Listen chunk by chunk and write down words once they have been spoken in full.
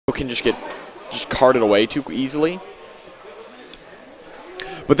can just get carted away too easily.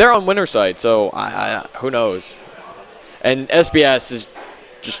 But they're on winner side, so who knows? And SBS is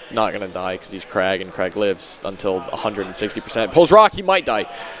just not going to die because he's Crag, and Crag lives until 160%. Pulls rock, he might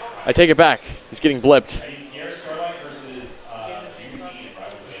die. I take it back. He's getting blipped.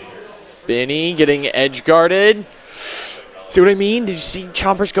 Vinny getting edge guarded. See what I mean? Did you see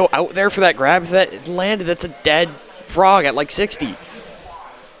Chompers go out there for that grab? If that landed, that's a dead frog at like 60.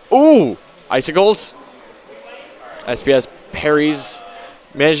 Ooh! Icicles. SBS parries.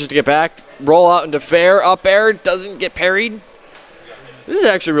 Manages to get back. Roll out into fair. Up air. Doesn't get parried. This is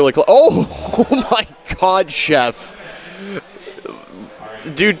actually really close. Oh! Oh my god, Chef. The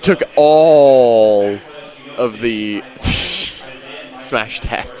dude took all of the smash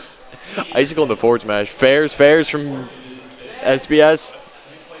attacks. Icicle in the forward smash. Fairs from SBS.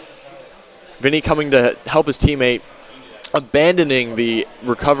 Vinny coming to help his teammate. Abandoning the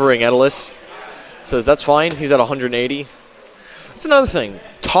recovering Edelus. Says that's fine. He's at 180. That's another thing.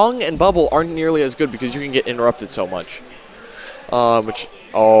 Tongue and Bubble aren't nearly as good because you can get interrupted so much.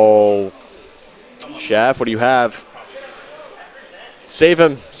 Oh. Chef, what do you have? Save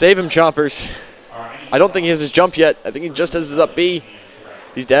him. Save him, Chompers. I don't think he has his jump yet. I think he just has his up B.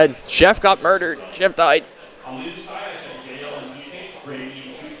 He's dead. Chef got murdered. Chef died.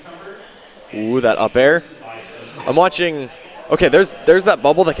 Ooh, that up air. I'm watching. Okay, there's that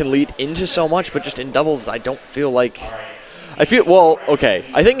bubble that can lead into so much, but just in doubles, I don't feel like. Well, okay.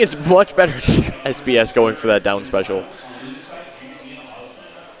 I think it's much better to SBS going for that down special.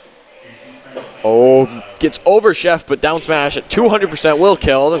 Oh, gets over Chef, but down smash at 200% will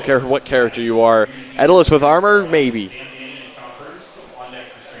kill. I don't care what character you are. Edelus with armor, maybe.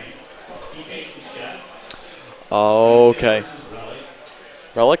 Okay.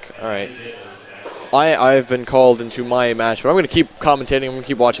 Relic? Alright. I've been called into my match, but I'm going to keep commentating. I'm going to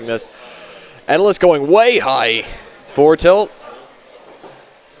keep watching this. Edelus going way high. Forward tilt.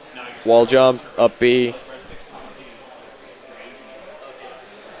 Wall jump. Up B.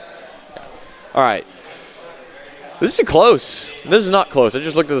 Alright. This is close. This is not close. I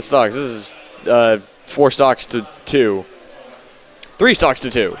just looked at the stocks. This is 4 stocks to 2. 3 stocks to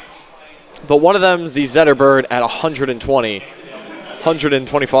 2. But one of them is the Zetterbird at 120,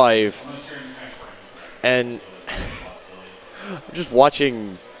 125. And I'm just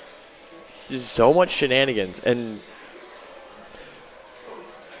watching just so much shenanigans. And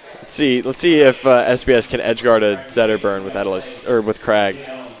let's see if SBS can edgeguard a Zetterbird with Edelus, or with Crag.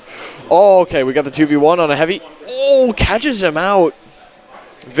 Oh, okay, we got the 2v1 on a heavy. Oh, catches him out.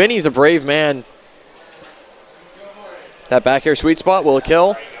 Vinny's a brave man. That back air sweet spot, will it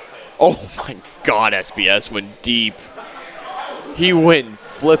kill? Oh my god, SBS went deep. He went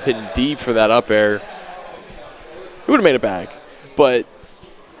flipping deep for that up air. He would have made it back. But,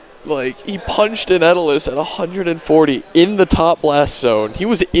 like, he punched in Edelus at 140 in the top blast zone. He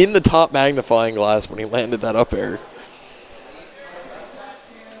was in the top magnifying glass when he landed that up air.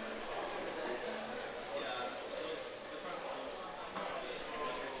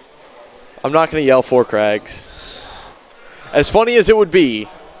 I'm not going to yell 4 Crags. As funny as it would be,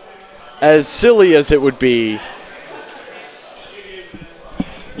 as silly as it would be.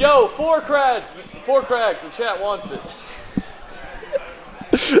 Yo, 4 Crags! 4 Crags, the chat wants it.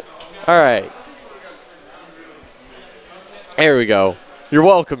 Alright. There we go. You're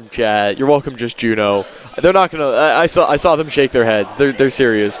welcome, chat. You're welcome, Just Juno. They're not going to... I saw them shake their heads. They're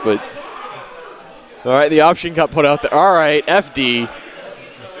serious, but... Alright, the option got put out there. Alright, FD.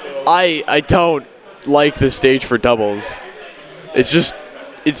 I don't like this stage for doubles.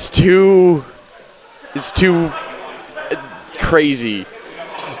 It's too crazy.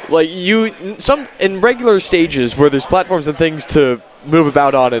 Like in regular stages where there's platforms and things to move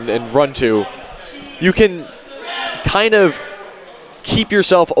about on and run to, you can kind of keep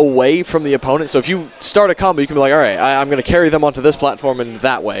yourself away from the opponent. So if you start a combo, you can be like, all right, I'm going to carry them onto this platform and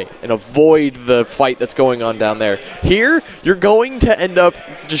that way and avoid the fight that's going on down there. Here, you're going to end up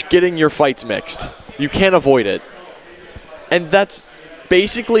just getting your fights mixed. You can't avoid it. And that's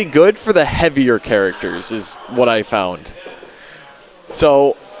basically good for the heavier characters is what I found.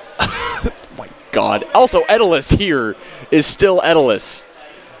 So, oh my god. Also, Edelus here is still Edelus.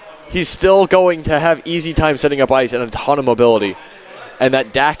 He's still going to have easy time setting up ice and a ton of mobility. And that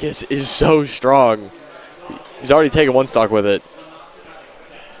Dacus is so strong. He's already taken 1 stock with it.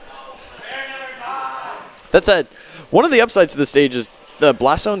 That said, one of the upsides to this stage is the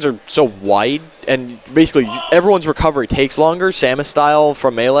blast zones are so wide, and basically everyone's recovery takes longer, Samus style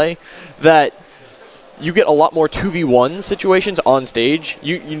from Melee, that you get a lot more 2v1 situations on stage.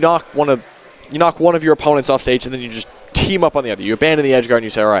 You knock one of your opponents off stage, and then you just team up on the other. You abandon the edge guard and you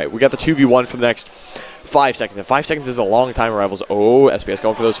say, all right, we got the 2v1 for the next 5 seconds. And 5 seconds is a long time, Rivals. Oh, SBS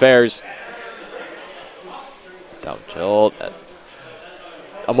going for those fares. Down tilt.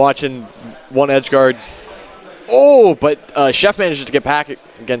 I'm watching one edge guard. Oh, but Chef manages to get back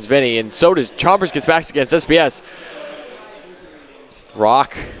against Vinny, and so does Chompers gets back against SBS.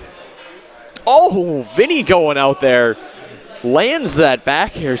 Rock. Oh, Vinny going out there. Lands that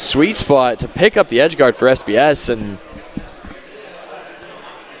back here sweet spot to pick up the edge guard for SBS, and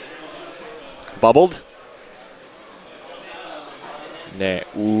bubbled. Nah.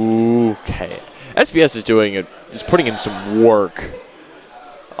 Okay. SBS is doing it. Is putting in some work.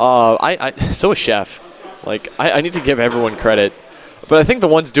 So is Chef. Like, I need to give everyone credit, but I think the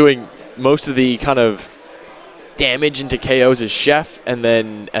ones doing most of the kind of damage into KOs is Chef and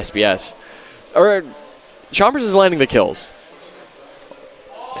then SBS. Or Chompers is landing the kills,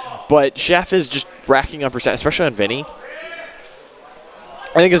 but Chef is just racking up percent, especially on Vinny.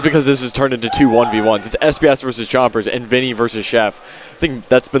 I think it's because this has turned into 2 1v1s. It's SBS versus Chompers and Vinny versus Chef. I think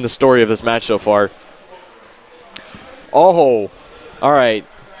that's been the story of this match so far. Oh, all right.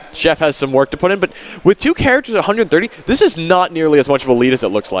 Chef has some work to put in, but with 2 characters at 130, this is not nearly as much of a lead as it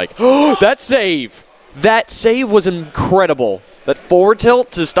looks like. That save! That save was incredible. That forward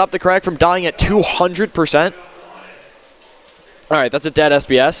tilt to stop the crack from dying at 200%. All right, that's a dead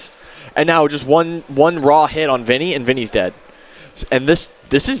SBS. And now just one raw hit on Vinny, and Vinny's dead. And this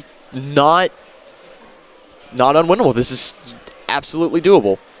is not unwinnable. This is absolutely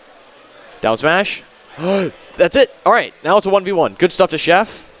doable. Down smash. That's it. All right, now it's a 1v1. Good stuff to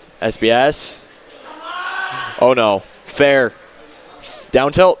Chef. SBS. Oh, no. Fair.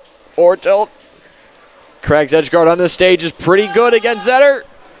 Down tilt. Forward tilt. Craig's edge guard on this stage is pretty good against Zetter.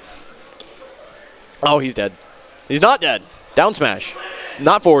 Oh, he's dead. He's not dead. Down smash.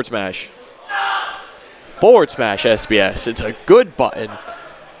 Not forward smash. Forward smash, SBS. It's a good button.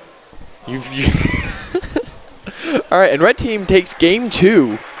 All right, and red team takes game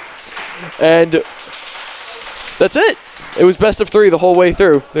 2. And that's it. It was best of 3 the whole way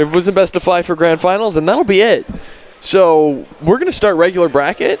through. There wasn't best of 5 for grand finals, and that'll be it. So we're going to start regular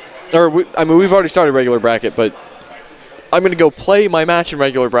bracket. I mean, we've already started regular bracket, but I'm going to go play my match in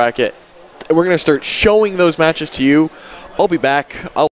regular bracket. And we're going to start showing those matches to you. I'll be back.